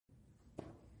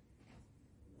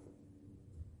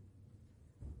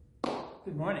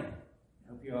Good morning.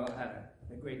 I hope you all had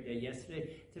a great day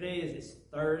yesterday. Today is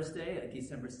Thursday,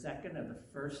 December 2nd of the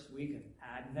first week of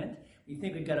Advent. We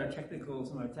think we've got some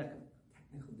of our technical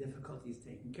difficulties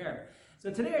taken care of. So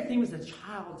today our theme is a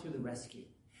child to the rescue.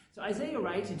 So Isaiah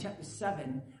writes in chapter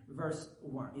 7, verse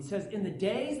 1. He says, "In the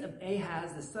days of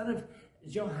Ahaz, the son of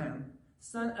Jotham,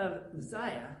 son of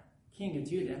Uzziah, king of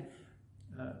Judah,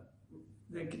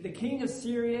 the king of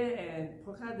Syria, and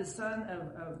Pekah, the son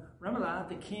of Remaliah,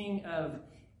 the king of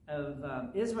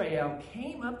Israel,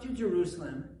 came up to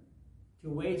Jerusalem to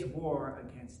wage war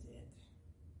against it."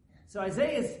 So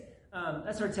Isaiah's,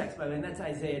 that's our text, by the way, and that's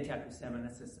Isaiah chapter 7.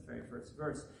 That's just the very first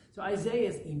verse. So Isaiah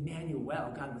is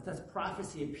Emmanuel, God with us.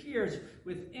 Prophecy appears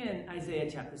within Isaiah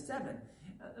chapter 7.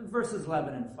 Verses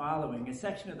 11 and following, a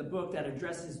section of the book that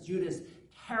addresses Judah's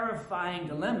terrifying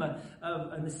dilemma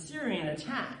of an Assyrian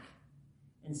attack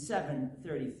in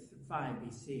 735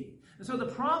 BC. And so the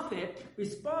prophet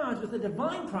responds with a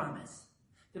divine promise.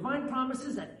 Divine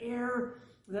promises that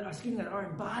are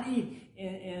embodied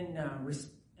in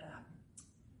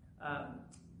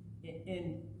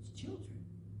children.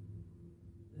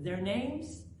 Their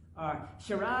names are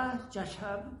Shirah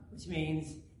Jashub, which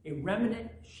means a remnant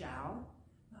shall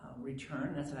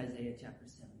return. That's Isaiah chapter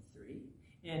 7:3.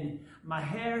 And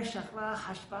Maher Shachla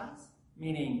Hashbaz,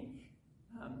 meaning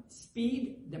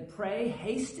speed the prey,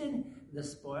 hasten the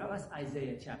spoil. That's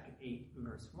Isaiah chapter 8,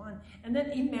 verse 1. And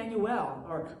then Emmanuel,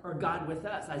 or God with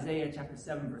us, Isaiah chapter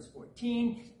 7, verse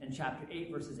 14, and chapter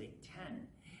 8, verses 8-10.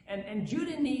 And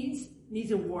Judah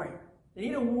needs a warrior. They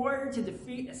need a warrior to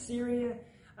defeat Assyria,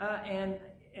 and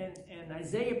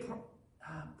Isaiah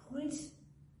points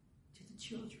to the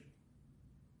children.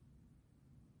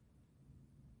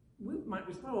 We might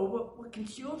respond, well, what can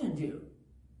children do?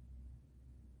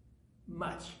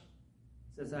 Much,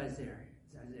 says Isaiah.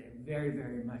 Very,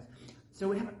 very much. So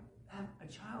we have a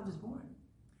child is born.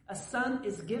 A son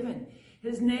is given.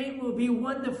 His name will be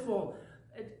Wonderful,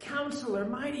 Counselor,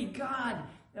 Mighty God,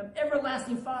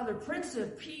 Everlasting Father, Prince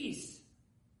of Peace.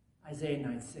 Isaiah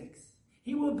 9:6.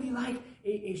 He will be like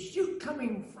a shoot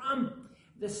coming from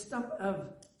the stump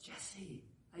of Jesse.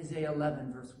 Isaiah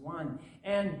 11, verse 1.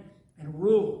 And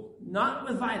rule, not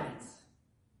with violence,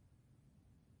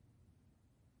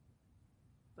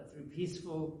 but through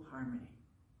peaceful harmony.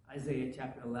 Isaiah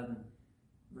chapter 11,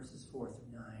 verses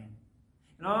 4-9.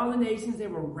 And all the nations, they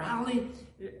will rally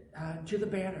to the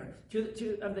banner, to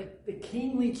the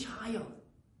kingly child.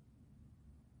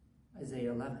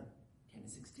 Isaiah 11,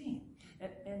 10-16.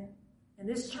 And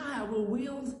this child will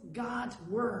wield God's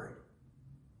word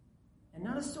and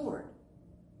not a sword.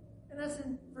 And that's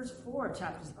in verse 4,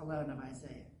 chapter 11 of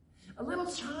Isaiah. A little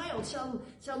child shall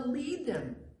lead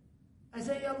them.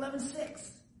 Isaiah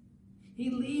 11:6. He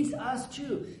leads us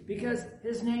too, because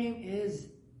his name is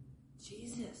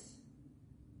Jesus,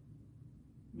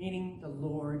 meaning the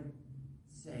Lord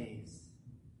saves.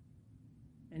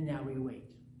 And now we await.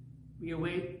 We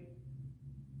await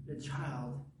the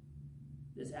child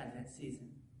this Advent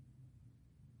season.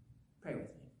 Pray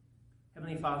with me.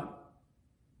 Heavenly Father,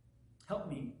 help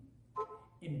me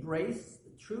embrace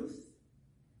the truth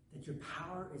that your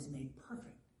power is made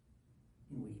perfect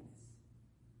in weakness.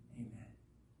 Amen.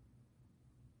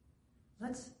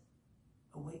 Let's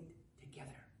await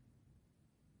together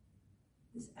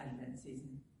this Advent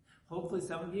season. Hopefully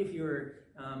some of you, if you're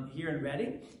here in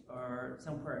Reading or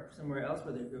somewhere else,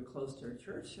 whether you're close to a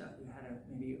church, you had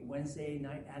maybe a Wednesday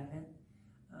night Advent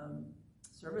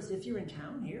service. If you're in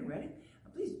town here in Reading,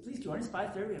 please join us.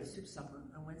 5:30, we have soup supper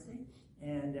on Wednesday,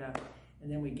 and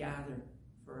then we gather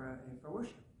for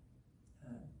worship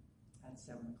at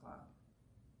 7 o'clock.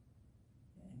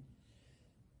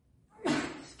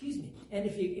 Excuse me. And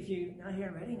if you're not here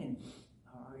in Reading and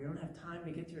or you don't have time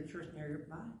to get to a church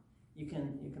nearby, you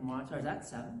can watch ours at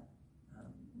 7.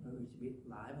 We should be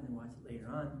live and then watch it later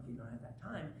on if you don't have that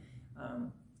time,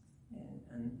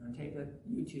 and on tape at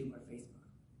YouTube or Facebook.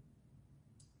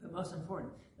 But most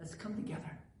important, let's come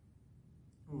together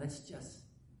and let's just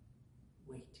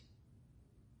wait.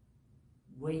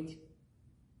 Wait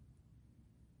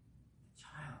the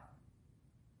child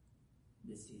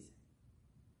this season.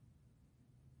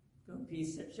 Go in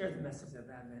peace. Share the message of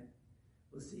Advent.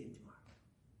 We'll see you tomorrow.